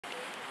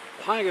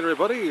Hi again,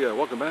 everybody.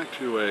 Welcome back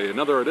to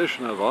another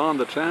edition of On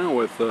the Town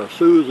with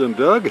Suz and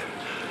Doug.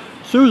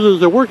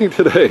 Suz is working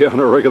today on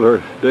a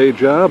regular day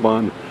job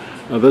on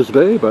this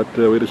day, but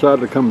we decided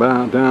to come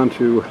down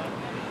to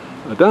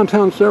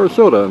downtown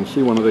Sarasota and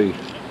see one of the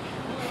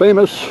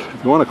famous,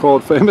 if you want to call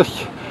it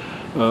famous,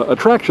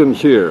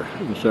 attractions here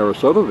in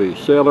Sarasota, the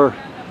Sailor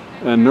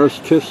and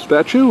Nurse Kiss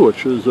statue,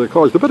 which has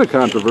caused a bit of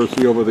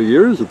controversy over the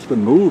years. It's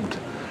been moved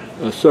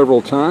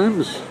several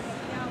times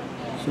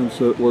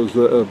since it was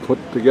put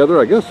together,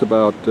 I guess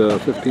about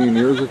 15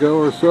 years ago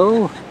or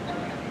so.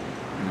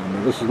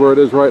 And this is where it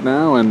is right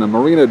now in the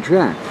Marina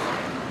Jack,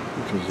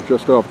 which is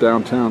just off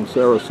downtown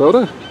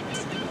Sarasota.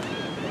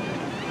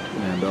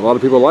 And a lot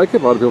of people like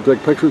it, a lot of people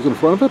take pictures in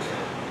front of it.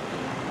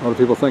 A lot of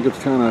people think it's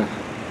kind of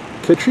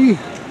kitschy.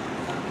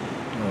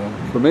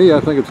 For me,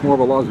 I think it's more of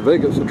a Las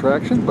Vegas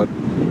attraction, but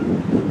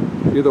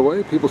either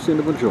way, people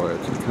seem to enjoy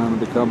it. It's kind of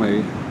become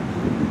a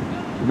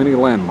mini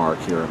landmark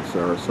here in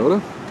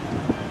Sarasota.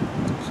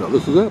 So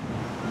this is it,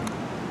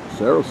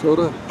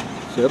 Sarasota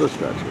Sailor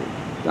statue,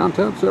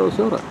 downtown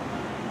Sarasota.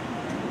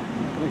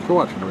 Thanks for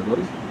watching,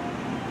 everybody.